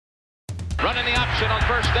Running the option on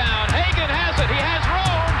first down. Hagan has it. He has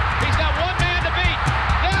room. He's got one man to beat.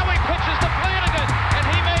 Now he pitches to Flanagan, and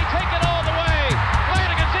he may take it all the way.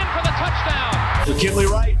 Flanagan's in for the touchdown. McKinley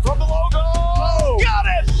Wright from the logo. Oh, got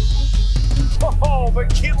it! Oh,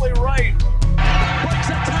 McKinley Wright. Breaks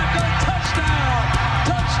a tackle. Touchdown.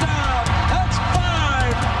 Touchdown. That's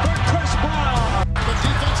 5 for Chris Brown. The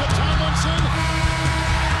defense of Tomlinson.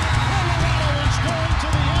 Colorado is going to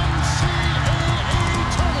the NCAA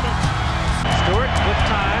tournament. Stewart with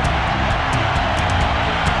time.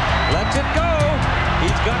 Lets it go.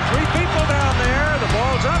 He's got 3 people down there. The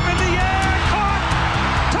ball's up in the air. Caught.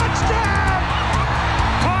 Touchdown.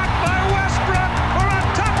 Caught by Westbrook for a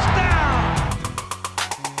touchdown.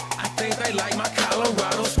 I think they like my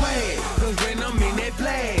Colorado swag. Cause when I'm in that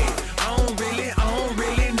flag, I don't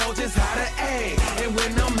really know just how to act. And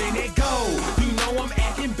when I'm in it go, you know I'm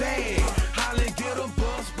acting bad. Holly get a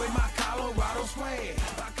bus with my Colorado swag.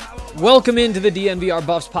 Welcome into the DNVR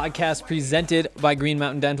Buffs podcast presented by Green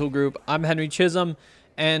Mountain Dental Group. I'm Henry Chisholm,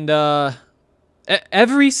 and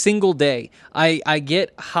every single day I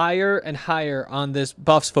get higher and higher on this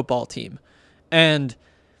Buffs football team. And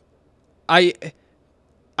I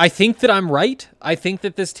think that I'm right. I think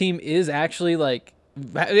that this team is actually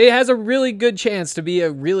it has a really good chance to be a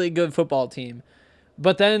really good football team.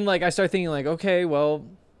 But then I start thinking okay, well,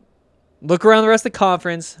 look around the rest of the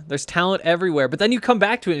conference. There's talent everywhere. But then you come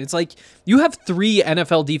back to it, and it's like you have 3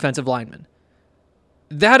 NFL defensive linemen.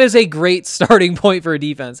 That is a great starting point for a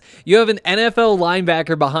defense. You have an NFL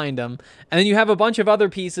linebacker behind them, and then you have a bunch of other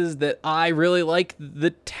pieces that I really like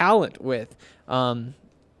the talent with. I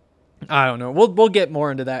don't know. We'll get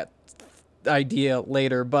more into that idea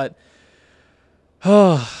later, but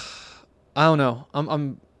I don't know.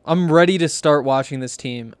 I'm ready to start watching this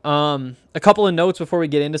team. A couple of notes before we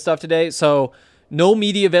get into stuff today. So, no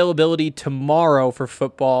media availability tomorrow for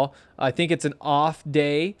football. I think it's an off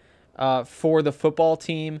day for the football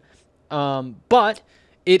team. But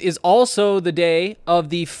it is also the day of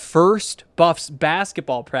the first Buffs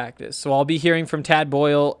basketball practice. So I'll be hearing from Tad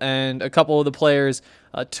Boyle and a couple of the players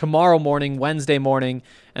tomorrow morning, Wednesday morning.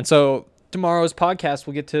 And so tomorrow's podcast,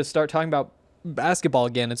 we'll get to start talking about basketball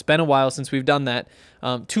again. It's been a while since we've done that.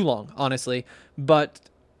 Too long, honestly. But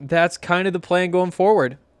that's kind of the plan going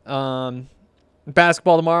forward.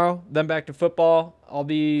 Basketball tomorrow, then back to football. I'll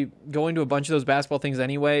be going to a bunch of those basketball things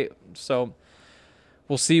anyway, so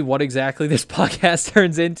we'll see what exactly this podcast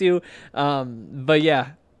turns into. But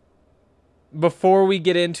yeah, before we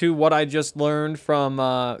get into what I just learned from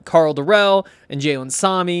Carl Durrell and Jalen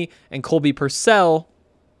Sami and Colby Purcell,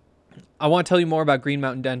 I want to tell you more about Green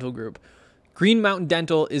Mountain Dental Group. Green Mountain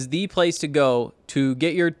Dental is the place to go to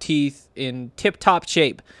get your teeth in tip-top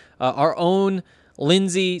shape. Our own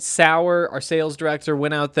Lindsay Sauer, our sales director,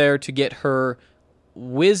 went out there to get her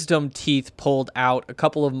wisdom teeth pulled out a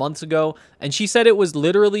couple of months ago, and she said it was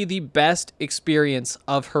literally the best experience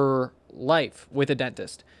of her life with a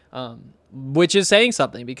dentist, which is saying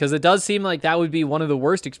something, because it does seem like that would be one of the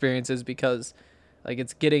worst experiences, because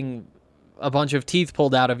it's getting a bunch of teeth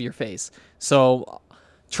pulled out of your face. So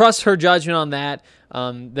trust her judgment on that.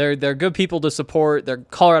 They're good people to support. They're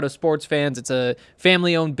Colorado sports fans. It's a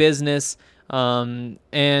family-owned business.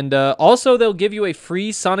 And also they'll give you a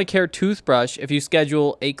free Sonicare toothbrush if you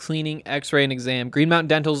schedule a cleaning, x-ray, and exam. Green Mountain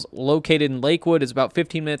Dental's located in Lakewood. It's about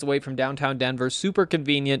 15 minutes away from downtown Denver. Super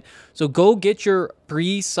convenient. So go get your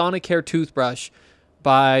free Sonicare toothbrush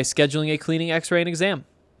by scheduling a cleaning, x-ray, and exam.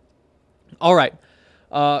 All right.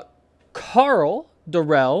 Carl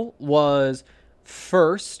Durrell was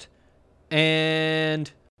first,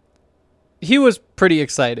 and he was pretty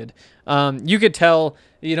excited. You could tell,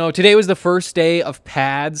 today was the first day of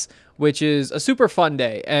pads, which is a super fun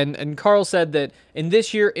day. And Carl said that in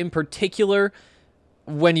this year in particular,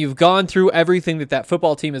 when you've gone through everything that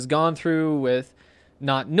football team has gone through with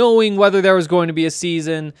not knowing whether there was going to be a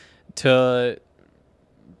season to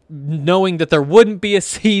knowing that there wouldn't be a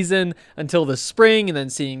season until the spring, and then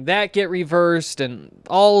seeing that get reversed and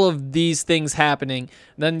all of these things happening.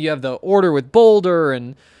 Then you have the order with Boulder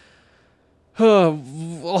and a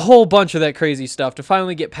whole bunch of that crazy stuff to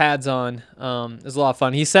finally get pads on. Is a lot of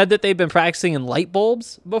fun. He said that they've been practicing in light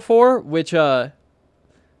bulbs before, which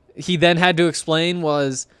he then had to explain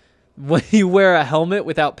was when you wear a helmet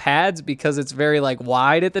without pads, because it's very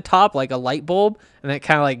wide at the top, like a light bulb, and it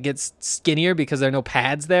kind of gets skinnier because there are no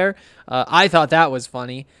pads there. I thought that was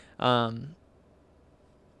funny. I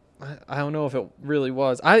don't know if it really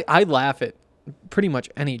was. I laugh at pretty much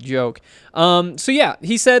any joke. So yeah,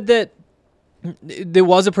 he said that there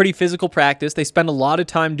was a pretty physical practice. They spend a lot of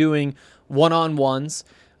time doing one-on-ones.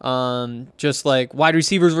 just like wide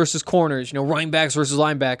receivers versus corners, running backs versus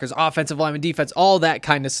linebackers, offensive lineman, defense, all that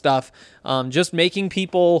kind of stuff. Just making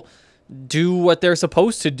people do what they're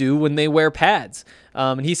supposed to do when they wear pads.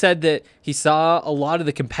 And he said that he saw a lot of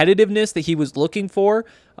the competitiveness that he was looking for,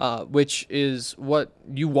 which is what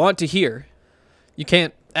you want to hear. You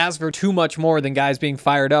can't ask for too much more than guys being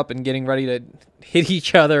fired up and getting ready to hit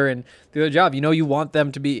each other and do their job. You want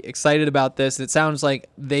them to be excited about this. It sounds like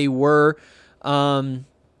they were.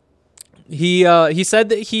 He said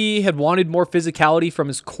that he had wanted more physicality from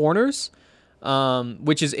his corners,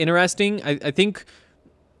 which is interesting. I think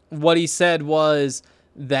what he said was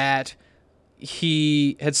that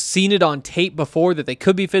he had seen it on tape before that they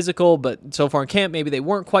could be physical, but so far in camp, maybe they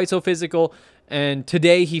weren't quite so physical. And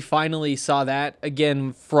today he finally saw that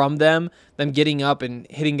again from them getting up and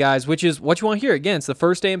hitting guys, which is what you want to hear. Again, it's the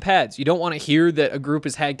first day in pads. You don't want to hear that a group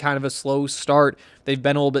has had kind of a slow start. They've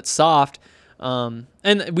been a little bit soft. And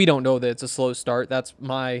we don't know that it's a slow start. That's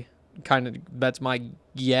my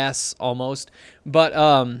guess almost. But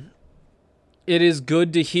it is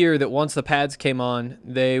good to hear that once the pads came on,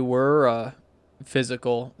 they were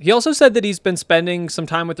physical. He also said that he's been spending some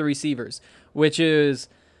time with the receivers, which is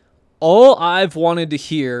all I've wanted to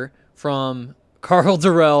hear from Karl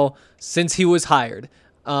Dorrell since he was hired.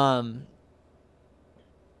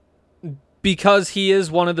 Because he is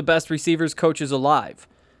one of the best receivers coaches alive.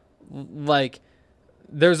 Like,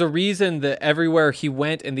 there's a reason that everywhere he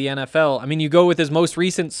went in the NFL, I mean, you go with his most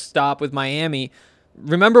recent stop with Miami.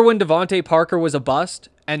 Remember when Devontae Parker was a bust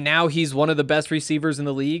and now he's one of the best receivers in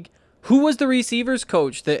the league? Who was the receivers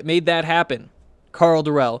coach that made that happen? Karl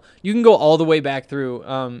Dorrell. You can go all the way back through.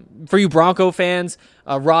 For you Bronco fans,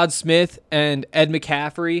 Rod Smith and Ed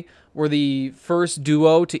McCaffrey were the first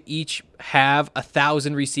duo to each have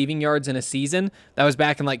 1,000 receiving yards in a season. That was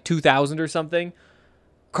back in like 2000 or something.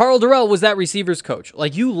 Karl Dorrell was that receivers coach.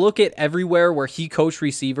 Like, you look at everywhere where he coached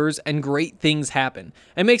receivers and great things happen.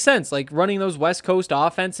 It makes sense. Like, running those West Coast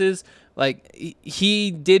offenses, like, he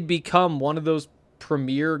did become one of those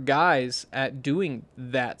premier guys at doing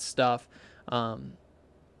that stuff.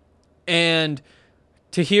 And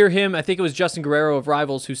to hear him, I think it was Justin Guerrero of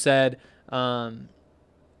Rivals who said,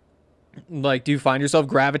 like, do you find yourself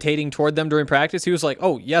gravitating toward them during practice? He was like,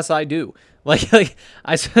 oh, yes, I do. Like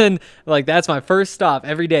I spend, like, that's my first stop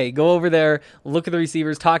every day. Go over there, look at the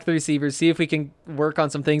receivers, talk to the receivers, see if we can work on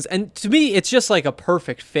some things. And to me, it's just like a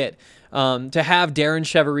perfect fit to have Darren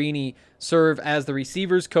Cheverini serve as the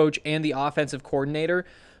receivers coach and the offensive coordinator,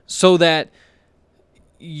 so that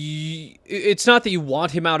it's not that you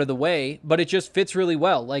want him out of the way, but it just fits really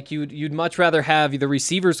well. Like, you'd much rather have the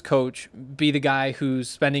receivers coach be the guy who's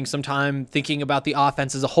spending some time thinking about the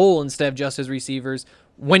offense as a whole instead of just his receivers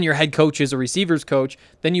when your head coach is a receivers coach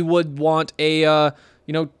than you would want a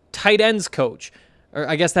tight ends coach. Or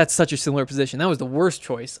I guess that's such a similar position. That was the worst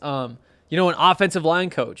choice. An offensive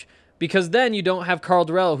line coach. Because then you don't have Karl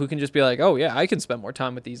Dorrell who can just be like, oh, yeah, I can spend more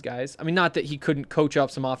time with these guys. I mean, not that he couldn't coach up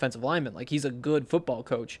some offensive linemen. Like, he's a good football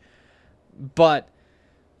coach. But,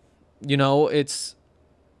 it's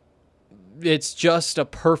just a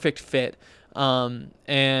perfect fit.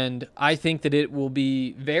 And I think that it will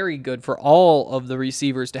be very good for all of the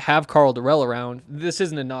receivers to have Karl Dorrell around. This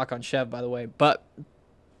isn't a knock on Chev, by the way. But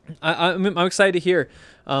I'm excited to hear.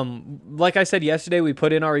 Like I said yesterday, we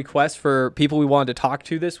put in our request for people we wanted to talk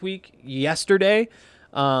to this week. Yesterday,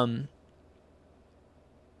 it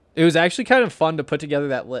was actually kind of fun to put together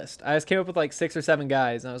that list. I just came up with like 6 or 7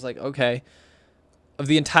 guys, and I was like, okay, of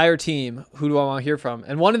the entire team, who do I want to hear from?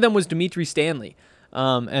 And one of them was Dimitri Stanley.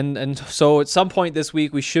 And so at some point this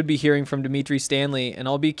week, we should be hearing from Dimitri Stanley, and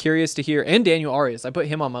I'll be curious to hear, and Daniel Arias. I put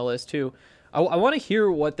him on my list too. I want to hear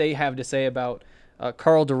what they have to say about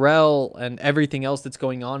Karl Dorrell and everything else that's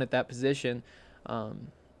going on at that position,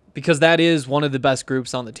 because that is one of the best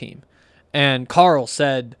groups on the team. And Karl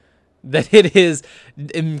said that it is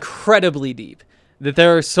incredibly deep, that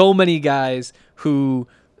there are so many guys who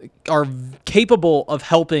are capable of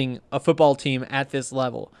helping a football team at this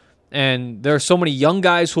level. And there are so many young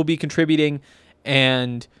guys who will be contributing,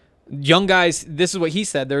 and young guys, this is what he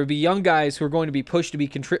said, there will be young guys who are going to be pushing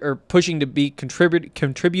to be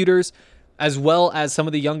contributors, as well as some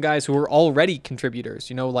of the young guys who are already contributors,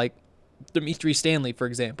 like Dimitri Stanley, for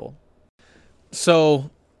example. So,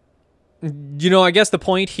 I guess the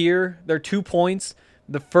point here, there are 2 points.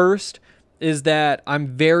 The first is that I'm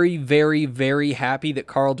very, very, very happy that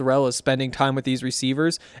Karl Dorrell is spending time with these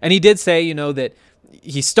receivers. And he did say, that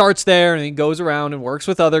he starts there and he goes around and works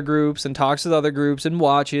with other groups and talks with other groups and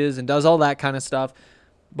watches and does all that kind of stuff.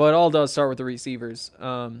 But it all does start with the receivers.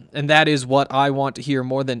 And that is what I want to hear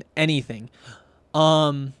more than anything.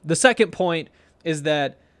 The second point is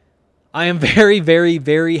that I am very, very,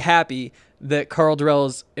 very happy that Carl Durrell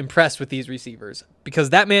is impressed with these receivers because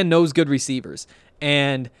that man knows good receivers.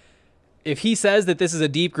 And if he says that this is a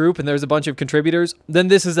deep group and there's a bunch of contributors, then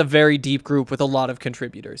this is a very deep group with a lot of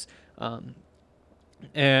contributors.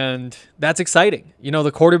 And that's exciting.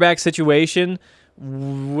 The quarterback situation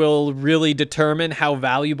will really determine how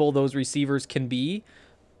valuable those receivers can be.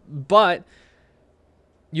 But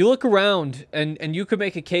you look around and you could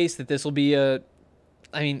make a case that this will be a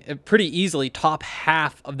pretty easily top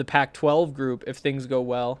half of the Pac-12 group if things go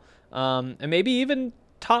well. And maybe even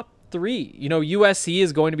top 3. USC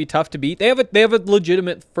is going to be tough to beat. They have a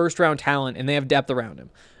legitimate first-round talent, and they have depth around him.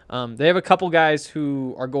 They have a couple guys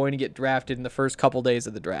who are going to get drafted in the first couple days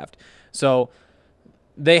of the draft. So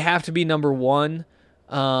they have to be number 1.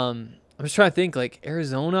 I'm just trying to think, like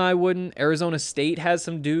Arizona, I wouldn't. Arizona State has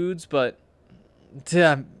some dudes, but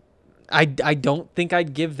I don't think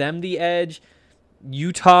I'd give them the edge.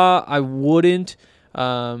 Utah, I wouldn't.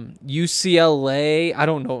 UCLA, I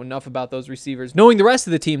don't know enough about those receivers. Knowing the rest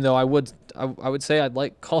of the team, though, I would say I'd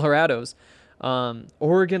like Colorado's.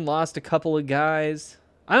 Oregon lost a couple of guys.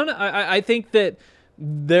 I don't know. I think that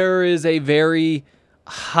there is a very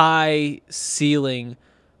high ceiling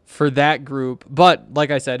for that group. But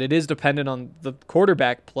like I said, it is dependent on the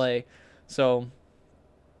quarterback play. So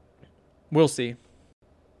we'll see.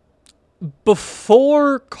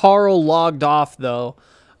 Before Carl logged off, though,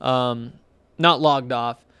 not logged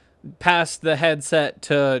off, passed the headset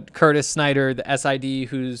to Curtis Snyder, the SID,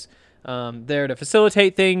 who's there to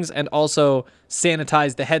facilitate things and also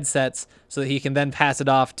sanitize the headsets so that he can then pass it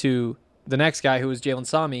off to the next guy, who is Jalen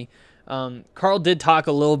Sami. Carl did talk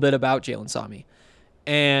a little bit about Jalen Sami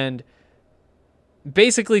and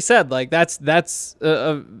basically said, like, that's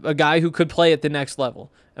a guy who could play at the next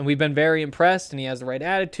level. And we've been very impressed, and he has the right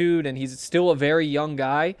attitude, and he's still a very young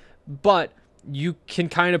guy, but you can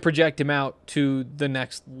kind of project him out to the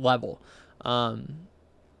next level. And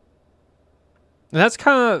that's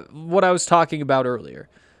kind of what I was talking about earlier.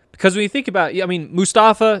 Because when you think about it,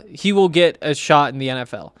 Mustafa, he will get a shot in the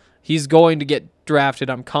NFL. He's going to get drafted.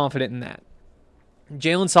 I'm confident in that.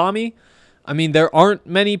 Jalen Sami, there aren't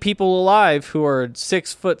many people alive who are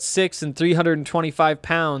 6'6" and 325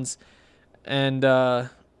 pounds and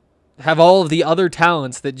have all of the other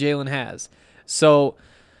talents that Jalen has. So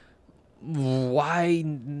why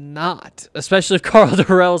not? Especially if Carl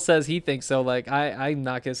Durrell says he thinks so. Like, I'm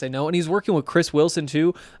not going to say no. And he's working with Chris Wilson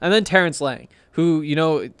too. And then Terrence Lang, who,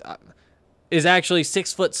 is actually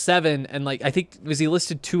 6'7" and I think, was he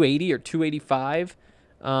listed 280 or 285?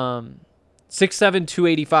 6'7",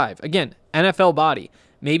 285. Again, NFL body.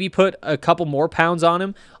 Maybe put a couple more pounds on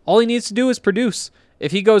him. All he needs to do is produce.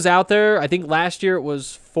 If he goes out there, I think last year it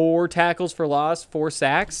was 4 tackles for loss, 4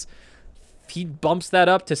 sacks. If he bumps that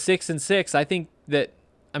up to 6 and 6, I think that,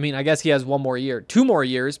 I guess he has 2 more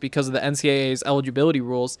years because of the NCAA's eligibility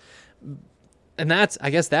rules. And I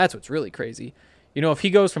guess that's what's really crazy. If he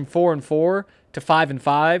goes from 4 and 4 to 5 and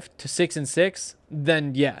 5 to 6 and 6,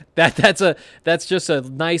 then yeah, that's just a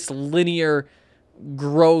nice linear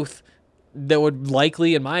growth that would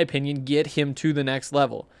likely, in my opinion, get him to the next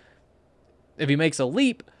level. If he makes a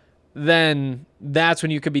leap, then that's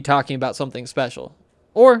when you could be talking about something special.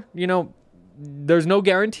 Or, there's no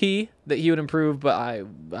guarantee that he would improve, but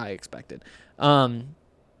I expect it. I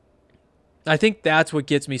think that's what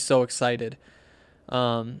gets me so excited,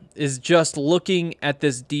 is just looking at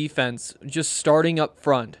this defense, just starting up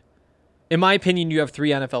front. In my opinion, you have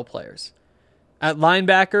 3 NFL players. At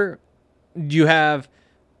linebacker, you have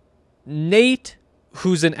Nate,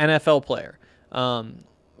 who's an NFL player.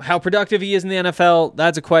 How productive he is in the NFL,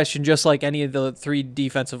 that's a question, just like any of the 3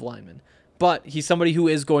 defensive linemen. But he's somebody who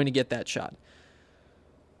is going to get that shot.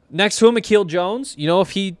 Next to him, Akil Jones. If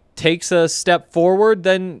he takes a step forward,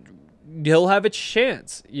 then he'll have a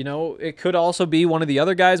chance. It could also be one of the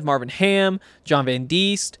other guys, Marvin Ham, John Van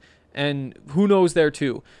Diest, and who knows there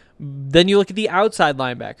too. Then you look at the outside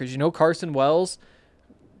linebackers. Carson Wells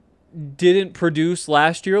didn't produce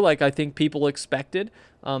last year like I think people expected.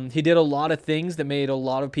 He did a lot of things that made a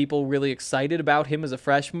lot of people really excited about him as a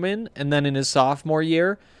freshman, and then in his sophomore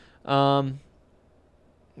year,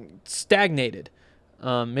 stagnated.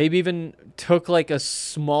 Maybe even took a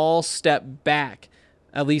small step back,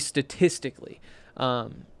 at least statistically.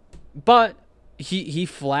 But he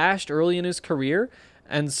flashed early in his career,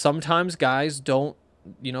 and sometimes guys don't,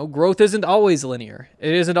 growth isn't always linear.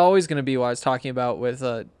 It isn't always going to be what I was talking about with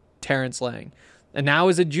Terrence Lang. And now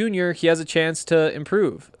as a junior, he has a chance to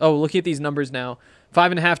improve. Oh, looking at these numbers now.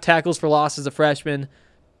 5.5 tackles for loss as a freshman,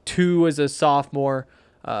 2 as a sophomore.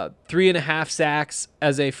 3.5 sacks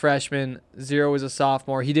as a freshman, 0 as a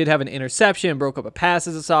sophomore. He did have an interception, broke up a pass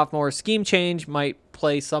as a sophomore. Scheme change might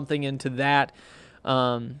play something into that.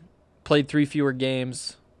 Played 3 fewer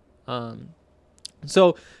games.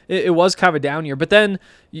 So it was kind of a down year. But then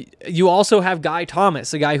you also have Guy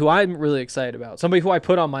Thomas, a guy who I'm really excited about. Somebody who I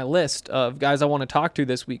put on my list of guys I want to talk to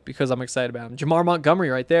this week because I'm excited about him. Jamar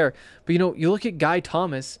Montgomery right there. But, you look at Guy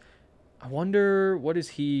Thomas. I wonder, what is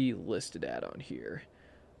he listed at on here?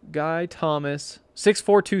 Guy Thomas,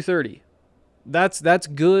 6'4", 230. That's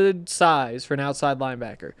good size for an outside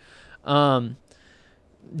linebacker.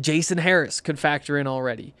 Jason Harris could factor in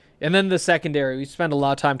already. And then the secondary, we spend a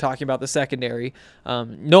lot of time talking about the secondary.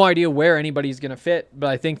 No idea where anybody's going to fit, but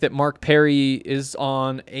I think that Mark Perry is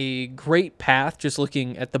on a great path, just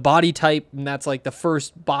looking at the body type, and that's like the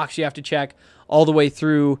first box you have to check all the way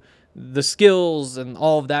through the skills and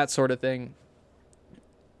all of that sort of thing.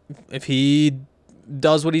 If he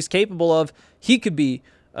does what he's capable of, he could be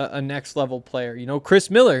a next level player.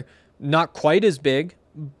 Chris Miller, not quite as big,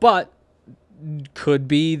 but could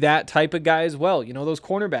be that type of guy as well. Those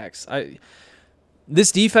cornerbacks.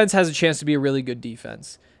 This defense has a chance to be a really good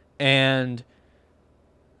defense. And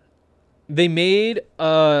they made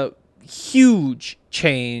a huge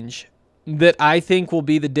change that I think will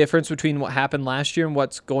be the difference between what happened last year and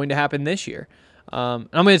what's going to happen this year. I'm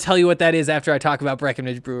going to tell you what that is after I talk about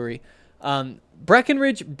Breckenridge Brewery.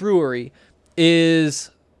 Breckenridge Brewery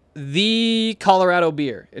is the Colorado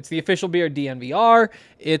beer. It's the official beer of DNVR.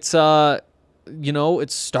 It's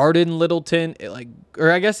it started in Littleton.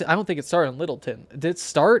 I guess I don't think it started in Littleton. Did it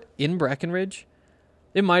start in Breckenridge?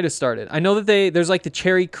 It might have started. I know that there's like the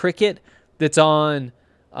Cherry Cricket that's on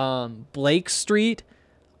Blake Street.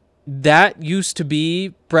 That used to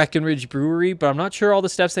be Breckenridge Brewery, but I'm not sure all the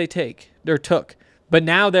steps they took. But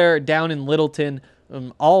now they're down in Littleton,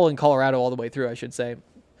 all in Colorado, all the way through, I should say.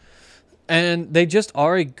 And they just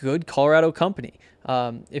are a good Colorado company.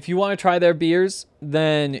 If you want to try their beers,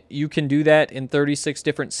 then you can do that in 36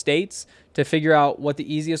 different states. To figure out what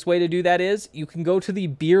the easiest way to do that is, you can go to the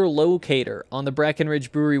beer locator on the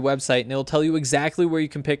Breckenridge Brewery website, and it'll tell you exactly where you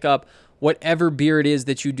can pick up whatever beer it is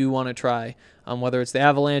that you do want to try. Whether it's the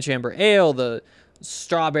Avalanche Amber Ale, the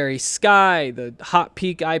Strawberry Sky, the Hot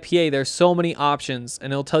Peak IPA, there's so many options,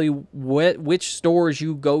 and it'll tell you which stores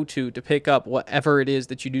you go to pick up whatever it is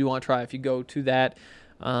that you do want to try if you go to that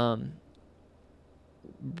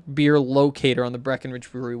beer locator on the Breckenridge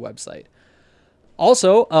Brewery website.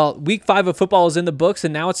 Also, week 5 of football is in the books,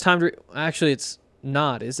 and now it's time to... Actually, it's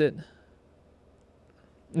not, is it?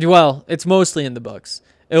 Well, it's mostly in the books.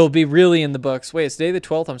 It will be really in the books. Wait, it's today the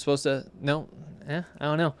 12th. I'm supposed to... No? I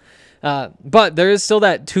don't know. But there is still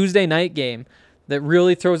that Tuesday night game that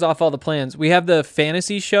really throws off all the plans. We have the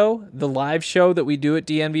fantasy show, the live show that we do at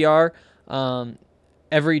DNVR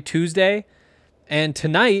every Tuesday. And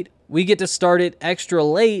tonight, we get to start it extra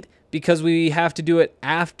late because we have to do it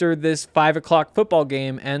after this 5 o'clock football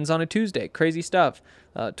game ends on a Tuesday. Crazy stuff.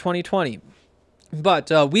 2020. But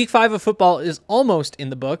week 5 of football is almost in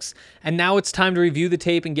the books, and now it's time to review the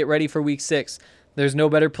tape and get ready for week 6. There's no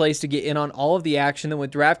better place to get in on all of the action than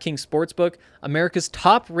with DraftKings Sportsbook, America's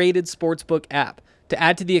top-rated sportsbook app. To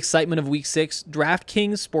add to the excitement of week 6,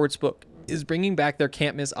 DraftKings Sportsbook is bringing back their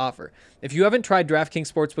can't-miss offer. If you haven't tried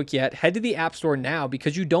DraftKings Sportsbook yet, head to the App Store now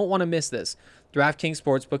because you don't want to miss this. DraftKings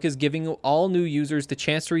Sportsbook is giving all new users the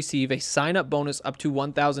chance to receive a sign-up bonus up to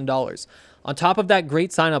 $1,000. On top of that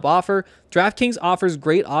great sign-up offer, DraftKings offers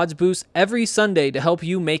great odds boosts every Sunday to help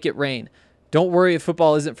you make it rain. Don't worry if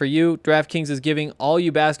football isn't for you. DraftKings is giving all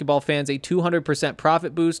you basketball fans a 200%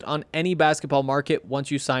 profit boost on any basketball market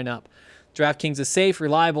once you sign up. DraftKings is safe,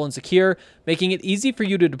 reliable, and secure, making it easy for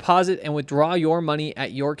you to deposit and withdraw your money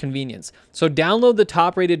at your convenience. So download the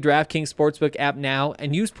top-rated DraftKings Sportsbook app now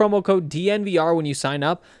and use promo code DNVR when you sign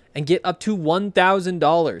up and get up to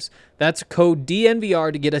 $1,000. That's code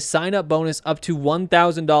DNVR to get a sign-up bonus up to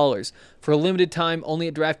 $1,000 for a limited time only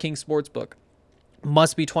at DraftKings Sportsbook.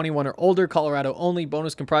 Must be 21 or older, Colorado only.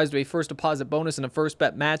 Bonus comprised of a first deposit bonus and a first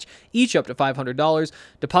bet match, each up to $500.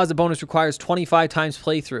 Deposit bonus requires 25 times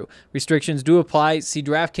playthrough. Restrictions do apply. See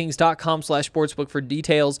DraftKings.com/sportsbook for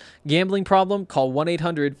details. Gambling problem? Call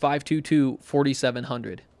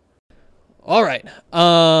 1-800-522-4700. All right.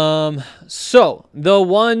 So the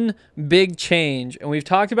one big change, and we've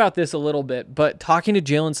talked about this a little bit, but talking to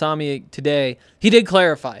Jalen Samia today, he did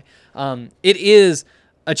clarify. It is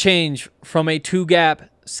a change from a 2-gap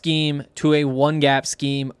scheme to a 1-gap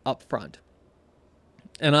scheme up front.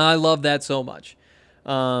 And I love that so much.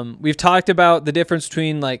 We've talked about the difference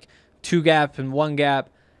between like 2-gap and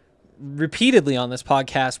 1-gap. repeatedly on this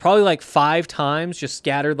podcast, probably like 5 times, just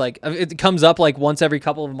scattered. Like it comes up like once every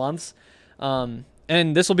couple of months.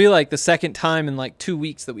 And this will be like the second time in like 2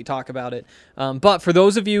 weeks that we talk about it. But for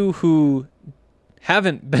those of you who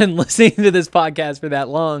haven't been listening to this podcast for that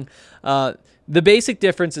long, the basic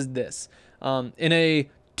difference is this. In a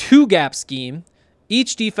 2-gap scheme,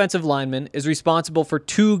 each defensive lineman is responsible for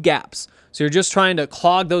 2 gaps. So you're just trying to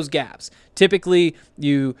clog those gaps. Typically,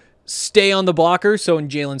 you stay on the blocker. So in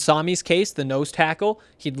Jalen Sami's case, the nose tackle,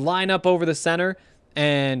 he'd line up over the center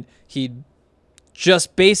and he'd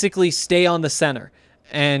just basically stay on the center.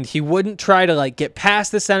 And he wouldn't try to like get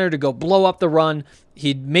past the center to go blow up the run.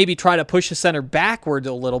 He'd maybe try to push the center backwards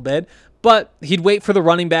a little bit, but he'd wait for the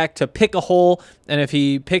running back to pick a hole. And if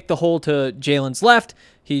he picked the hole to Jalen's left,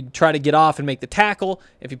 he'd try to get off and make the tackle.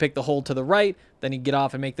 If he picked the hole to the right, then he'd get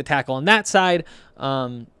off and make the tackle on that side.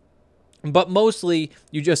 But mostly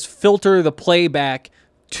you just filter the play back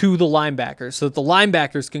to the linebackers so that the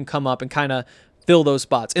linebackers can come up and kind of fill those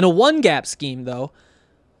spots. In a 1-gap scheme, though,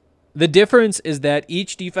 the difference is that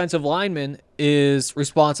each defensive lineman is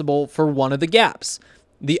responsible for one of the gaps.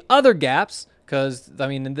 The other gaps, because, I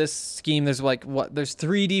mean, in this scheme, there's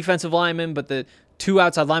 3 defensive linemen, but the 2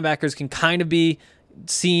 outside linebackers can kind of be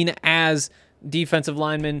seen as defensive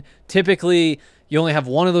linemen. Typically, you only have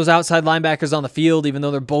one of those outside linebackers on the field, even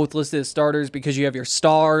though they're both listed as starters, because you have your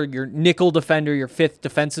star, your nickel defender, your 5th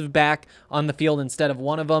defensive back on the field instead of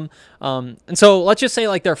one of them. And so let's just say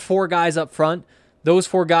like there are 4 guys up front. Those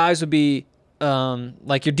 4 guys would be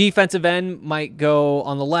like your defensive end might go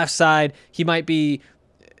on the left side. He might be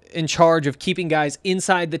in charge of keeping guys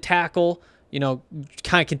inside the tackle,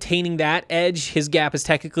 kind of containing that edge. His gap is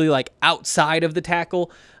technically like outside of the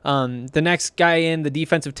tackle. The next guy in, the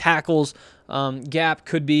defensive tackles gap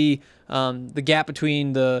could be the gap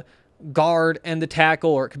between the guard and the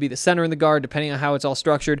tackle, or it could be the center and the guard, depending on how it's all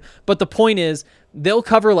structured. But the point is, they'll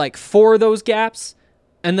cover like 4 of those gaps,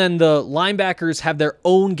 and then the linebackers have their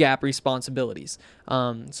own gap responsibilities.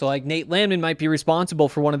 So like Nate Landman might be responsible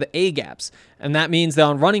for one of the A gaps. And that means that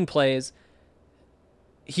on running plays,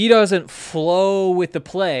 he doesn't flow with the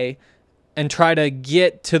play and try to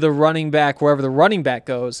get to the running back wherever the running back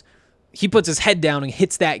goes. He puts his head down and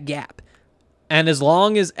hits that gap. And as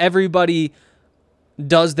long as everybody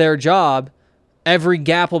does their job, every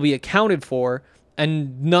gap will be accounted for,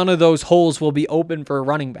 and none of those holes will be open for a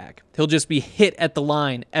running back. He'll just be hit at the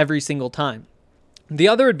line every single time. The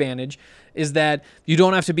other advantage is that you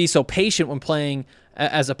don't have to be so patient when playing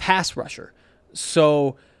as a pass rusher.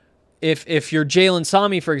 So if you're Jalen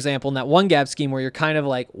Sami, for example, in that 1-gap scheme where you're kind of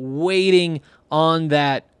like waiting on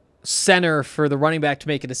that center for the running back to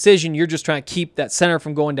make a decision, you're just trying to keep that center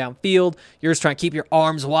from going downfield. You're just trying to keep your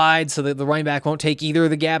arms wide so that the running back won't take either of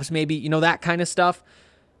the gaps, maybe, that kind of stuff.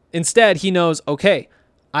 Instead, he knows, okay,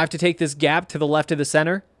 I have to take this gap to the left of the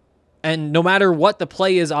center, and no matter what the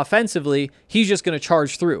play is offensively, he's just going to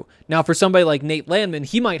charge through. Now, for somebody like Nate Landman,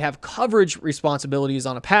 he might have coverage responsibilities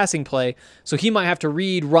on a passing play, so he might have to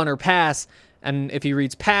read run or pass, and if he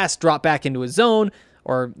reads pass, drop back into his zone,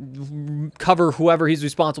 or cover whoever he's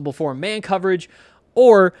responsible for in man coverage,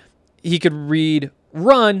 or he could read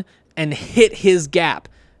run and hit his gap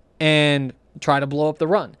and try to blow up the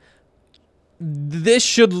run. This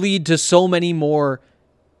should lead to so many more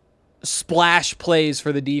splash plays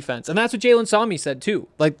for the defense. And that's what Jalen Sami said too.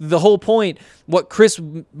 Like the whole point, what Chris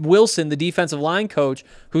Wilson, the defensive line coach,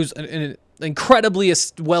 who's an incredibly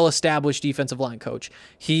well-established defensive line coach.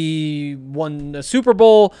 He won a Super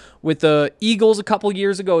Bowl with the Eagles a couple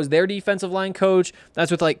years ago as their defensive line coach.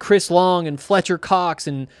 That's with like Chris Long and Fletcher Cox,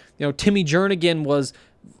 and Timmy Jernigan was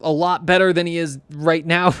a lot better than he is right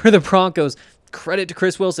now for the Broncos. Credit to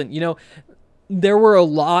Chris Wilson. There were a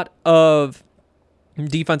lot of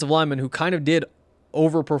defensive linemen who kind of did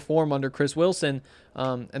overperform under Chris Wilson,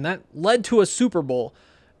 and that led to a Super Bowl.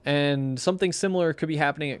 And something similar could be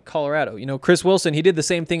happening at Colorado. Chris Wilson, he did the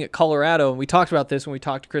same thing at Colorado, and we talked about this when we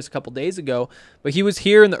talked to Chris a couple days ago, but he was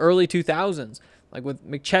here in the early 2000s, like with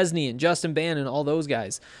McChesney and Justin Bannon and all those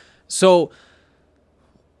guys. So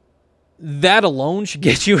that alone should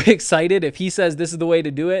get you excited. If he says this is the way to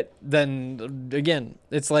do it, then again,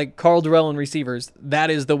 it's like Carl Durrell and receivers. That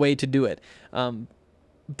is the way to do it.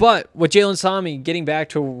 But what Jalen Sami, getting back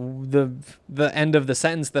to the end of the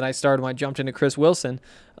sentence that I started when I jumped into Chris Wilson,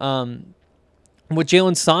 what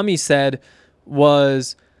Jalen Sami said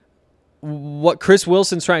was what Chris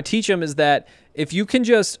Wilson's trying to teach him is that if you can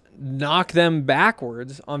just knock them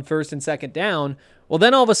backwards on 1st and 2nd down, well,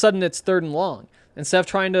 then all of a sudden it's 3rd and long. Instead of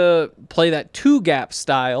trying to play that 2-gap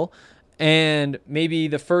style and maybe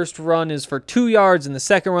the first run is for 2 yards and the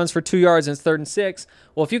second run's for 2 yards and it's 3rd and 6.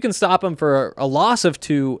 Well, if you can stop them for a loss of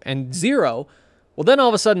 2 and 0, well, then all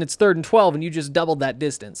of a sudden it's 3rd and 12 and you just doubled that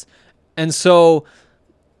distance. And so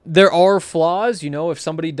there are flaws, if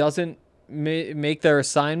somebody doesn't make their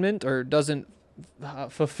assignment or doesn't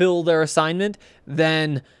fulfill their assignment,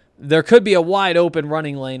 then there could be a wide open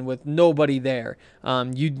running lane with nobody there.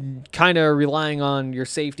 You kind of relying on your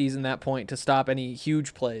safeties in that point to stop any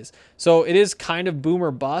huge plays. So it is kind of boom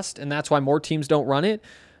or bust, and that's why more teams don't run it.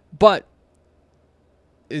 But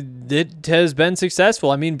it has been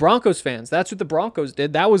successful. I mean, Broncos fans, that's what the Broncos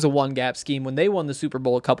did. That was a one-gap scheme when they won the Super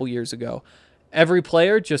Bowl a couple years ago. Every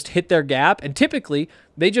player just hit their gap, and typically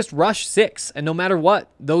they just rush 6. And no matter what,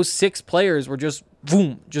 those 6 players were just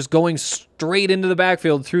going straight into the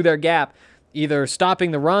backfield through their gap, either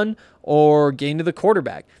stopping the run or getting to the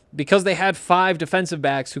quarterback. Because they had 5 defensive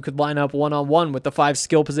backs who could line up one-on-one with the 5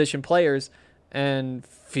 skill position players and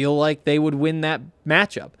feel like they would win that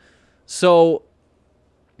matchup. So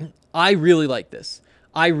I really like this.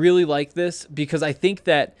 I really like this because I think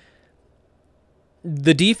that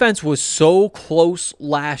the defense was so close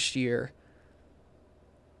last year,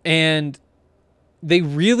 and they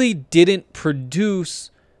really didn't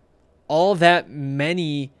produce all that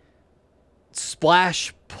many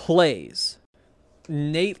splash plays.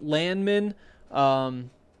 Nate Landman,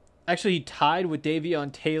 actually he tied with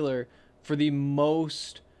Davion Taylor for the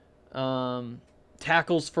most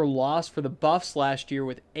tackles for loss for the Buffs last year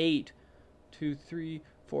with 8. 2, 3,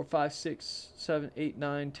 4, 5, 6, 7, 8,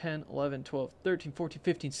 9, 10, 11, 12, 13, 14,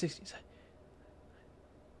 15, 16.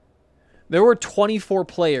 There were 24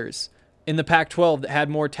 players in the Pac-12 that had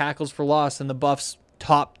more tackles for loss than the Buffs'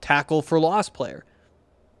 top tackle for loss player.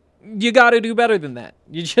 You got to do better than that.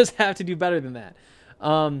 You just have to do better than that.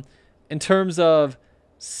 In terms of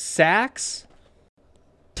sacks,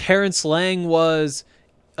 Terrence Lang was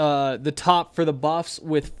the top for the Buffs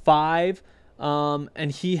with 5,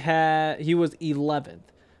 and he was 11th.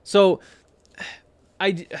 So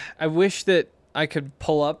I wish that I could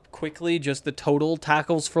pull up quickly just the total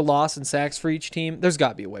tackles for loss and sacks for each team. There's got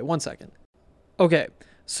to be a way. 1 second. Okay,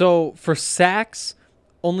 so for sacks,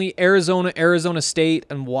 only Arizona State,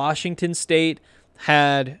 and Washington State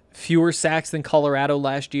had fewer sacks than Colorado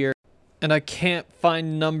last year. And I can't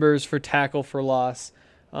find numbers for tackle for loss.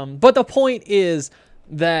 But the point is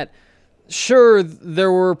that, sure,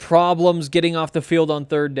 there were problems getting off the field on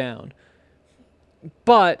 3rd down.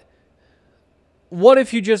 But what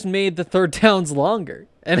if you just made the 3rd downs longer?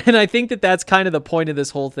 And I think that that's kind of the point of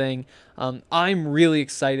this whole thing. I'm really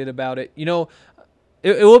excited about it. It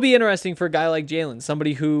will be interesting for a guy like Jalen,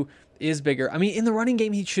 somebody who is bigger. I mean, in the running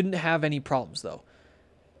game, he shouldn't have any problems, though.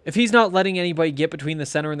 If he's not letting anybody get between the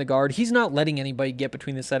center and the guard, he's not letting anybody get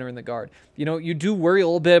between the center and the guard. You do worry a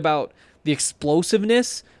little bit about the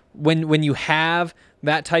explosiveness when you have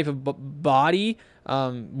that type of body.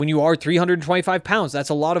 When you are 325 pounds, that's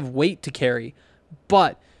a lot of weight to carry.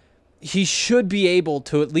 But he should be able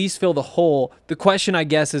to at least fill the hole. The question, I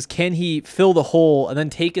guess, is can he fill the hole and then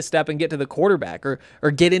take a step and get to the quarterback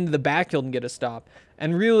or get into the backfield and get a stop?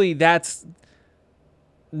 And really, that's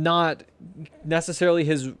not necessarily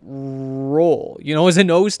his role. As a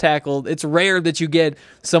nose tackle, it's rare that you get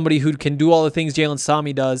somebody who can do all the things Jalen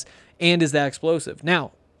Sami does and is that explosive.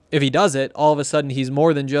 Now, if he does it, all of a sudden he's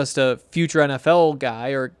more than just a future NFL guy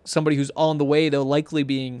or somebody who's on the way to likely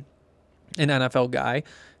being an NFL guy.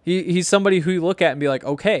 He's somebody who you look at and be like,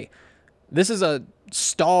 okay, this is a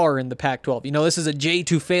star in the Pac-12. This is a Jay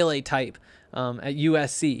Tufele type at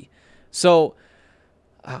USC. So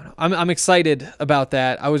I don't know. I'm excited about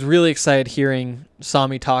that. I was really excited hearing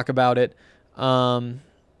Sami talk about it.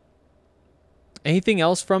 Anything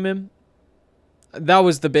else from him? That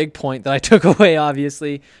was the big point that I took away,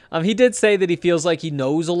 obviously. He did say that he feels like he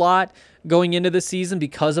knows a lot going into the season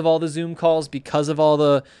because of all the Zoom calls, because of all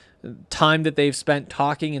the time that they've spent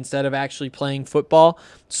talking instead of actually playing football.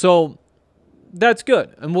 So that's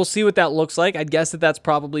good. And we'll see what that looks like. I'd guess that that's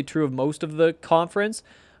probably true of most of the conference,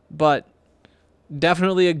 but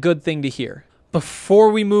definitely a good thing to hear. Before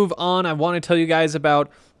we move on, I want to tell you guys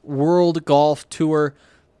about World Golf Tour.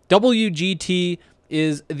 WGT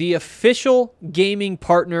is the official gaming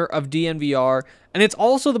partner of DNVR, and it's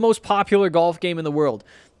also the most popular golf game in the world.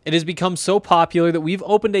 It has become so popular that we've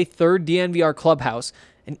opened a 3rd DNVR clubhouse,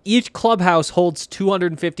 and each clubhouse holds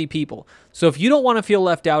 250 people. So if you don't want to feel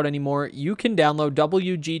left out anymore, you can download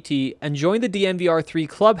WGT and join the DNVR 3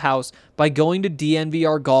 clubhouse by going to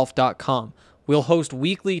dnvrgolf.com. We'll host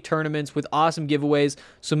weekly tournaments with awesome giveaways,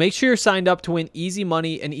 so make sure you're signed up to win easy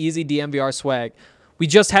money and easy DNVR swag. We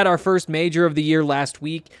just had our first major of the year last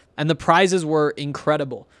week, and the prizes were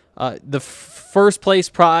incredible. The first place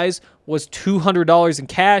prize was $200 in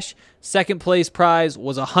cash. Second place prize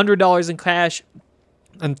was $100 in cash.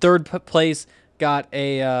 And third place got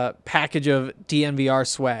a package of DNVR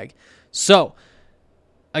swag. So,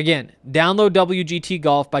 again, download WGT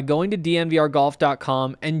Golf by going to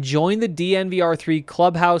dnvrgolf.com and join the DNVR3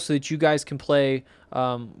 clubhouse so that you guys can play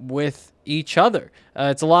with each other.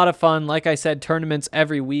 It's a lot of fun. Like I said, tournaments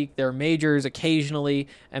every week. There are majors occasionally,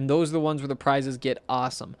 and those are the ones where the prizes get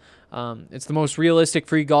awesome. It's the most realistic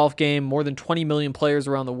free golf game. More than 20 million players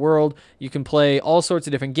around the world. You can play all sorts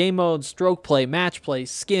of different game modes, stroke play, match play,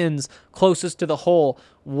 skins, closest to the hole,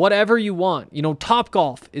 whatever you want. Top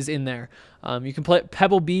Golf is in there. You can play at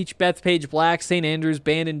Pebble Beach, Bethpage Black, St. Andrews,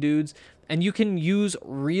 Bandon Dudes, and you can use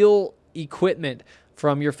real equipment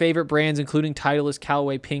from your favorite brands, including Titleist,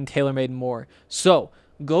 Callaway, Ping, TaylorMade, and more. So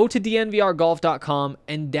go to dnvrgolf.com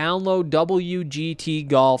and download WGT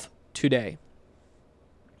Golf today.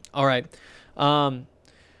 All right.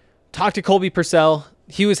 Talked to Colby Purcell.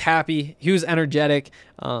 He was happy. He was energetic.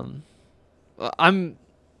 I'm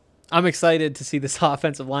excited to see this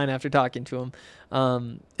offensive line after talking to him.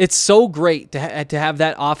 It's so great to have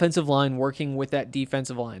that offensive line working with that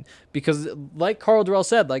defensive line because, like Carl Durrell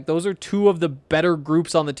said, those are two of the better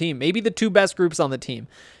groups on the team, maybe the two best groups on the team.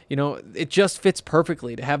 It just fits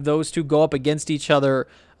perfectly to have those two go up against each other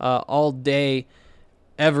all day,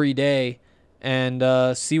 every day,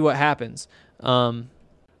 and see what happens. Kind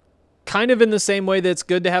of in the same way that it's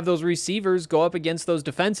good to have those receivers go up against those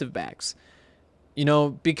defensive backs.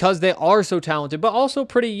 Because they are so talented, but also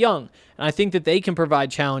pretty young. And I think that they can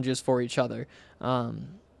provide challenges for each other.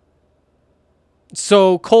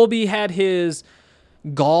 So Colby had his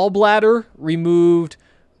gallbladder removed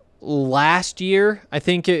last year. I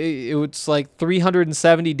think it was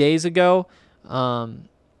 370 days ago.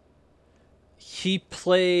 He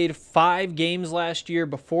played 5 games last year.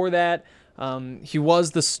 Before that, he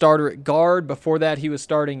was the starter at guard. Before that, he was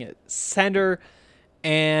starting at center.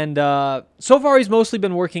 And so far, he's mostly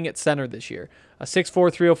been working at center this year.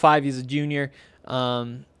 6'4", 305. He's a junior.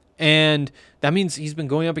 And that means he's been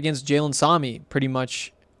going up against Jalen Sami pretty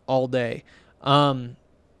much all day. What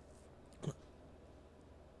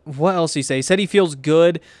else did he say? He said he feels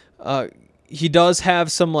good. He does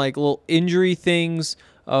have some little injury things.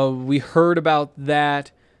 We heard about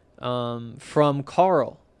that from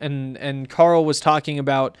Carl. And Carl was talking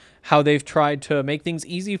about how they've tried to make things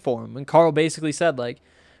easy for him. And Carl basically said,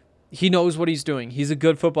 he knows what he's doing. He's a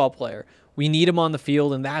good football player. We need him on the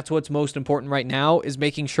field, and that's what's most important right now is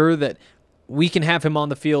making sure that we can have him on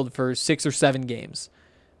the field for 6 or 7 games.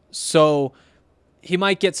 So he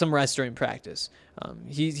might get some rest during practice.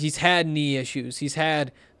 He's had knee issues. He's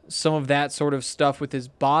had some of that sort of stuff with his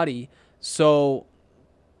body. So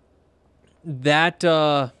that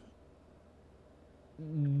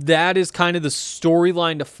is kind of the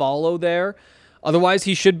storyline to follow there. Otherwise,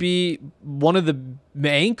 he should be one of the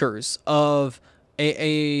anchors of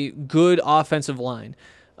a good offensive line.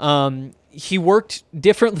 He worked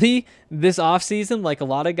differently this offseason like a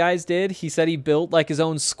lot of guys did. He said he built his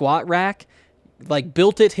own squat rack,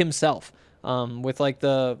 built it himself with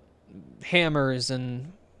the hammers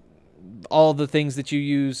and all the things that you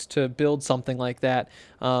use to build something like that.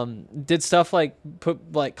 Did stuff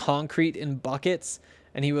put concrete in buckets,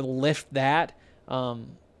 and he would lift that.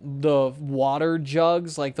 The water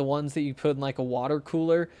jugs, the ones that you put in a water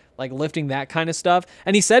cooler, lifting that kind of stuff.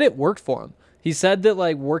 And he said it worked for him. He said that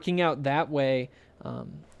working out that way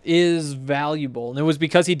is valuable. And it was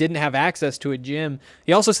because he didn't have access to a gym.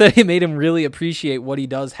 He also said it made him really appreciate what he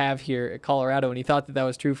does have here at Colorado. And he thought that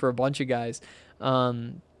was true for a bunch of guys.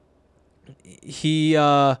 Let's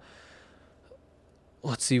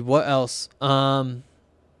see, what else?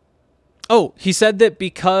 He said that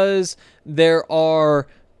because there are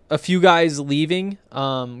a few guys leaving,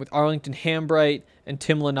 with Arlington Hambright and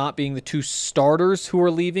Tim Lynott being the 2 starters who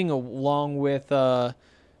are leaving, along with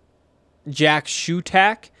Jack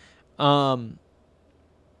Shutak.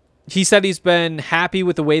 He said he's been happy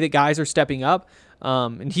with the way that guys are stepping up,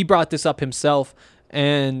 and he brought this up himself,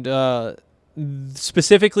 and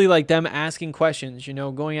specifically them asking questions,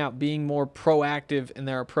 going out, being more proactive in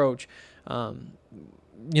their approach.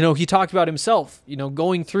 He talked about himself,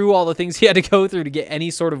 going through all the things he had to go through to get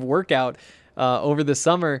any sort of workout over the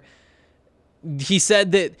summer. He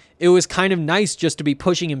said that it was kind of nice just to be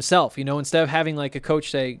pushing himself, instead of having a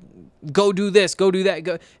coach say, go do this, go do that.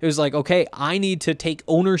 It was okay, I need to take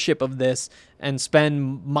ownership of this and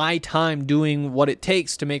spend my time doing what it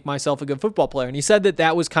takes to make myself a good football player. And he said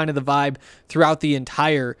that was kind of the vibe throughout the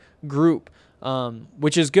entire group,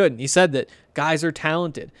 which is good. And he said that guys are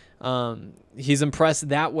talented. He's impressed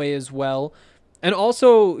that way as well. And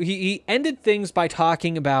also, he ended things by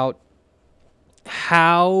talking about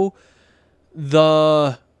how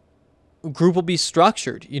the group will be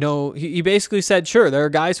structured. You know, he basically said, sure, there are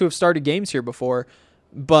guys who have started games here before,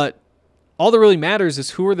 but all that really matters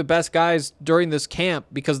is who are the best guys during this camp,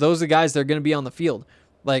 because those are the guys that are going to be on the field.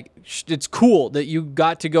 Like, it's cool that you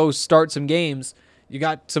got to go start some games. You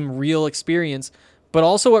got some real experience. But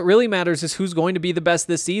also what really matters is who's going to be the best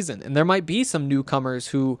this season. And there might be some newcomers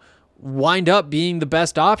who wind up being the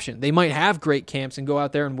best option. They might have great camps and go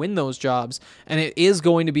out there and win those jobs. And it is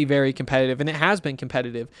going to be very competitive, and it has been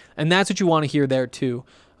competitive. And that's what you want to hear there too.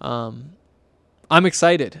 I'm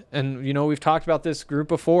excited. And, you know, we've talked about this group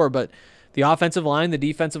before, but the offensive line, the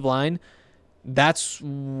defensive line, that's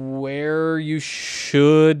where you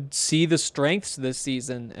should see the strengths this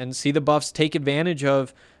season and see the Buffs take advantage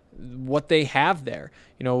of what they have there,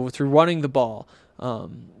 you know, through running the ball,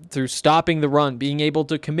 through stopping the run, being able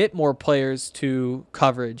to commit more players to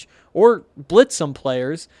coverage or blitz some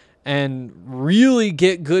players and really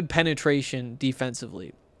get good penetration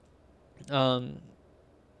defensively.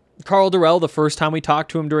 Carl Durrell, the first time we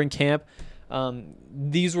talked to him during camp,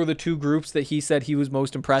 these were the two groups that he said he was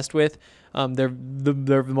most impressed with. They're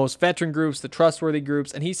the most veteran groups, the trustworthy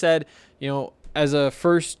groups. And he said, you know, as a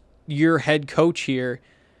first-year head coach here,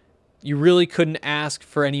 you really couldn't ask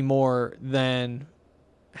for any more than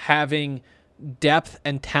having depth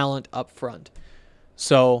and talent up front.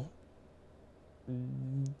 So,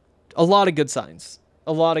 a lot of good signs.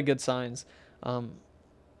 A lot of good signs.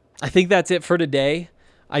 I think that's it for today.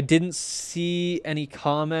 I didn't see any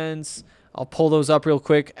comments. I'll pull those up real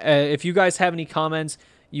quick. If you guys have any comments,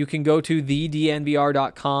 you can go to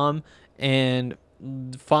thednvr.com and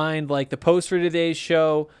find like the post for today's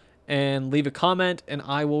show and leave a comment, and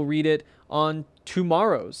I will read it on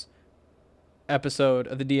tomorrow's episode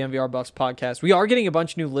of the DNVR Buffs podcast. We are getting a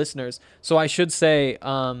bunch of new listeners, so I should say,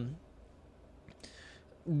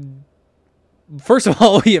 first of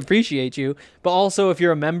all, we appreciate you, but also if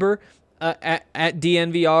you're a member at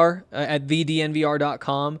DNVR, at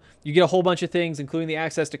thednvr.com, you get a whole bunch of things, including the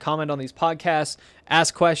access to comment on these podcasts,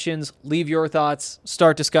 ask questions, leave your thoughts,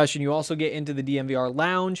 start discussion. You also get into the DNVR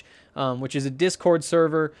Lounge, which is a Discord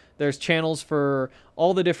server. There's channels for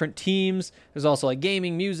all the different teams. There's also like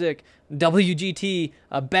gaming, music, WGT,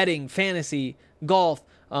 betting, fantasy, golf.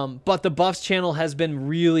 But the Buffs channel has been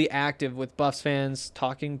really active with Buffs fans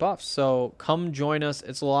talking Buffs. So come join us.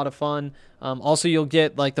 It's a lot of fun. Also, you'll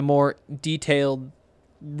get like the more detailed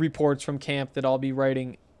reports from camp that I'll be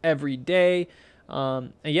writing every day.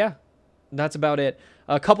 And yeah, that's about it.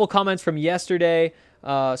 A couple comments from yesterday,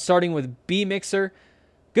 starting with B Mixer.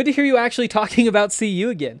 Good to hear you actually talking about CU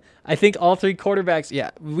again. I think all three quarterbacks,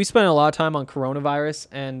 yeah, we spent a lot of time on coronavirus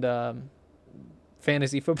and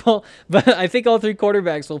fantasy football, but I think all three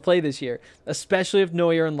quarterbacks will play this year, especially if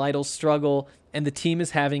Neuer and Lytle struggle and the team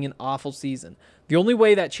is having an awful season. The only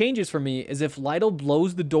way that changes for me is if Lytle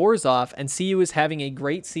blows the doors off and CU is having a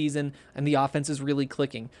great season and the offense is really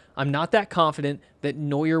clicking. I'm not that confident that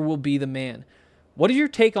Neuer will be the man. What is your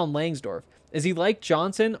take on Langsdorf? Is he like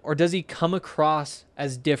Johnson, or does he come across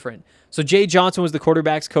as different? So Jay Johnson was the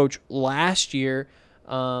quarterback's coach last year.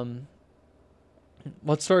 Let's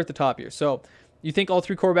start at the top here. So you think all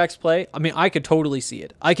three quarterbacks play? I mean, I could totally see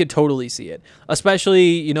it. Especially,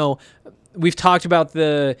 you know, we've talked about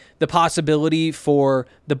the possibility for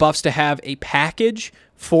the Buffs to have a package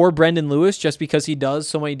for Brendan Lewis just because he does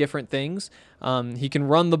so many different things. He can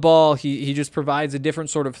run the ball. He just provides a different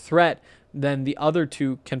sort of threat than the other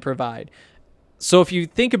two can provide. So if you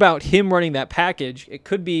think about him running that package, it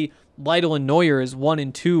could be Lytle and Neuer as 1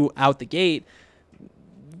 and 2 out the gate.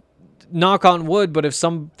 Knock on wood, but if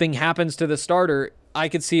something happens to the starter, I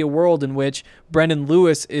could see a world in which Brendan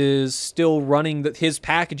Lewis is still running his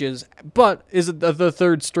packages, but is the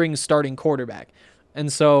third string starting quarterback.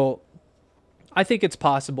 And so I think it's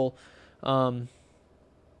possible.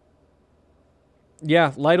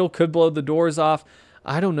 Yeah, Lytle could blow the doors off.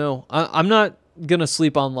 I don't know. I'm not going to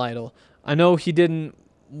sleep on Lytle. I know he didn't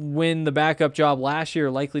win the backup job last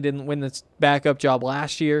year, likely didn't win this backup job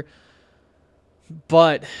last year,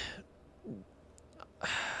 but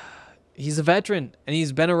he's a veteran and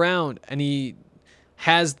he's been around and he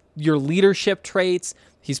has your leadership traits.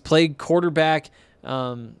 He's played quarterback,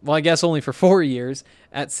 well, I guess only for 4 years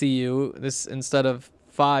at CU, this instead of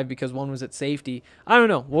 5 because one was at safety. I don't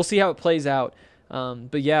know. We'll see how it plays out.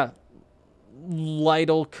 But yeah,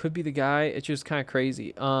 Lytle could be the guy. It's just kind of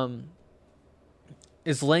crazy.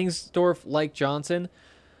 Is Langsdorf like Johnson?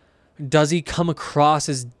 Does he come across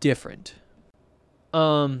as different?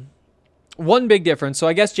 One big difference. So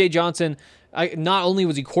I guess Jay Johnson, not only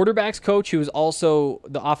was he quarterback's coach, he was also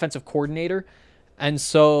the offensive coordinator. And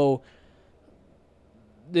so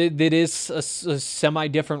it is a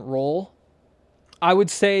semi-different role. I would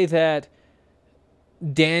say that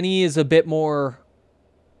Danny is a bit more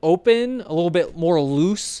open, a little bit more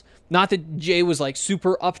loose. Not that Jay was like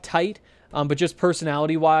super uptight, but just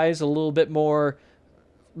personality-wise, a little bit more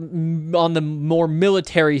on the more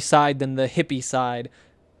military side than the hippie side.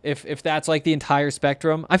 If that's like the entire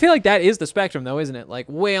spectrum. I feel like that is the spectrum though, isn't it? Like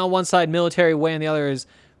way on one side military, way on the other is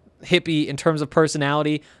hippie in terms of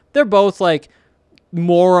personality. They're both like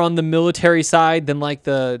more on the military side than like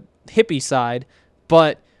the hippie side,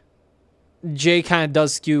 but Jay kind of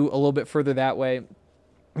does skew a little bit further that way.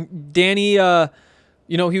 Danny,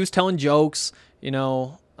 he was telling jokes,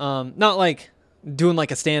 not like doing like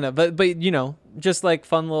a stand-up, but just like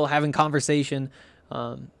fun little having conversation.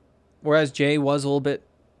 Whereas Jay was a little bit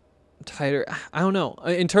tighter. I don't know.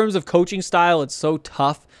 In terms of coaching style, it's so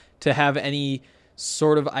tough to have any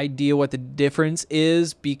sort of idea what the difference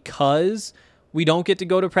is because we don't get to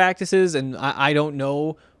go to practices and I don't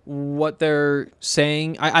know what they're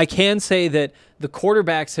saying. I can say that the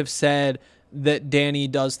quarterbacks have said that Danny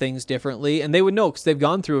does things differently, and they would know because they've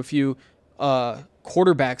gone through a few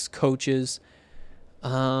quarterbacks coaches.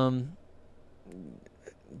 I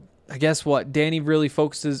guess what Danny really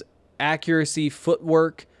focuses accuracy,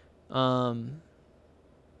 footwork, that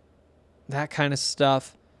kind of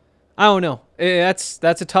stuff. I don't know. That's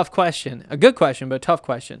a tough question. A good question, but a tough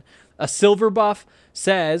question. A silver buff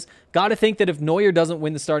says, got to think that if Neuer doesn't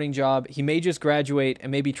win the starting job, he may just graduate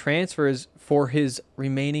and maybe transfers for his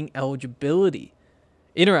remaining eligibility.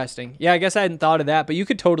 Interesting. Yeah, I guess I hadn't thought of that, but you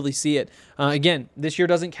could totally see it. Again, this year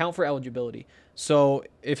doesn't count for eligibility. So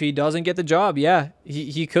if he doesn't get the job, yeah,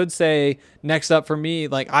 he could say, next up for me,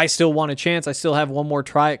 like, I still want a chance. I still have one more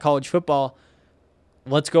try at college football.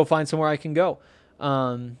 Let's go find somewhere I can go.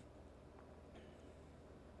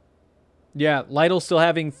 Yeah, Lytle still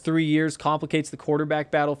having 3 years complicates the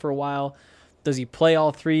quarterback battle for a while. Does he play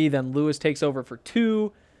all 3? Then Lewis takes over for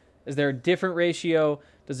 2. Is there a different ratio?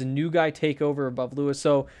 Does a new guy take over above Lewis?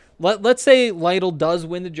 So let's say Lytle does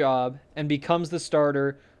win the job and becomes the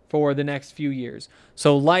starter for the next few years.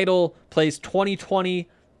 So Lytle plays 2020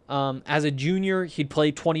 as a junior. He'd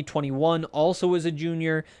play 2021 also as a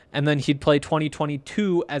junior. And then he'd play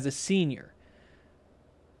 2022 as a senior.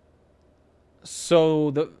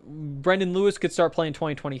 So Brendan Lewis could start playing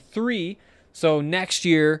 2023. So next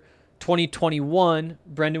year, 2021,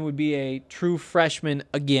 Brendan would be a true freshman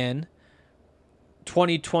again.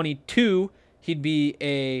 2022, he'd be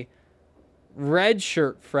a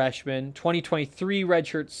redshirt freshman. 2023,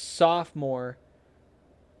 redshirt sophomore.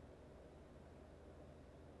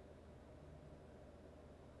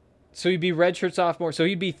 So he'd be redshirt sophomore. So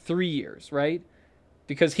he'd be 3 years, right?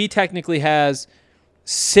 Because he technically has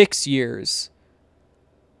 6 years.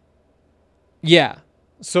 Yeah.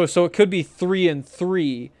 So it could be 3 and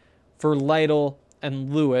 3 for Lytle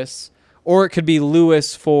and Lewis, or it could be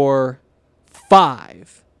Lewis for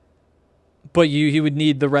 5. But he would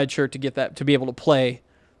need the red shirt to get that, to be able to play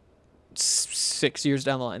 6 years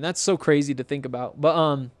down the line. That's so crazy to think about.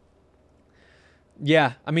 But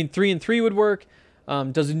yeah, I mean 3 and 3 would work.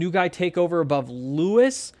 Does a new guy take over above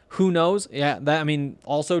Lewis? Who knows? Yeah,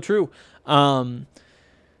 also true.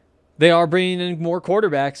 They are bringing in more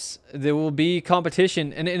quarterbacks. There will be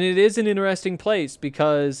competition. And it is an interesting place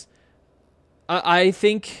because I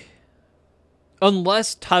think